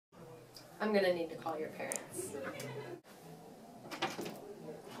I'm gonna need to call your parents.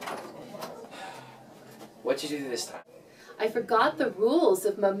 What'd you do this time? I forgot the rules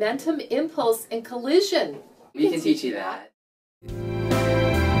of momentum, impulse, and collision. We can teach you that. I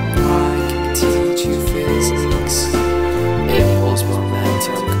can teach you physics, impulse,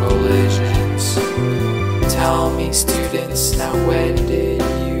 momentum, collisions. Tell me, students, now when did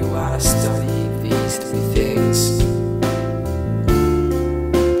you last study these three things?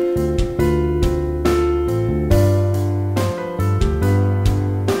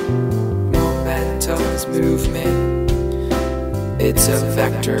 Momentum is movement. It's a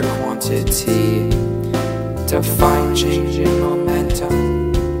vector quantity. Define change in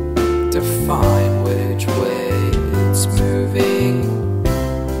momentum. Define which way it's moving.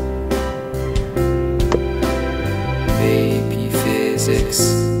 AP physics.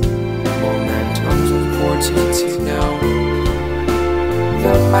 Momentum's important to know.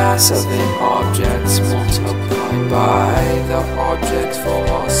 The mass of an object's multiplied by the object's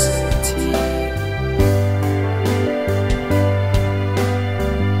velocity.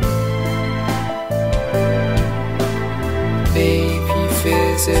 AP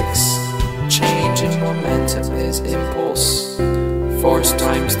physics. Change in momentum is impulse. Force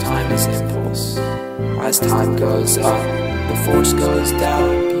times time is impulse. As time goes up, the force goes down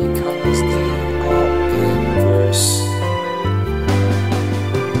because they are inverse.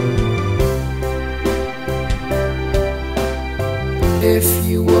 If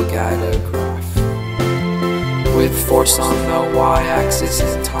you look at a graph with force on the y-axis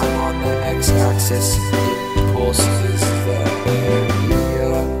and time on the x-axis, impulse is the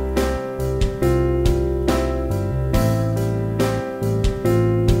area.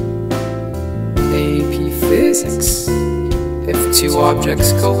 AP physics. If two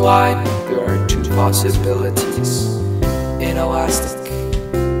objects collide, there are two possibilities: inelastic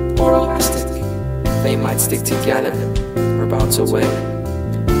or elastic. They might stick together or bounce away.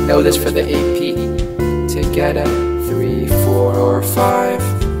 Know this for the AP. To get a 3, 4, or 5.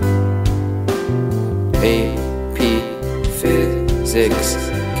 AP physics.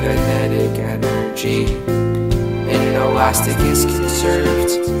 Kinetic energy. In an elastic is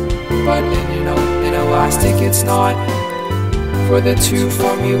conserved, but in an inelastic it's not. For the two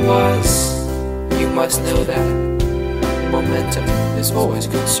formulas, you must know that momentum is always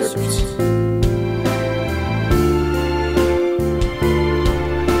conserved.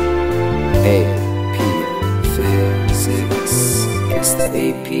 AP physics. It's the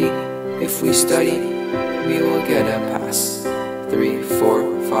AP. If we study, we will get a pass. 3,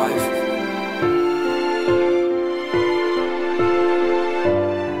 4, 5.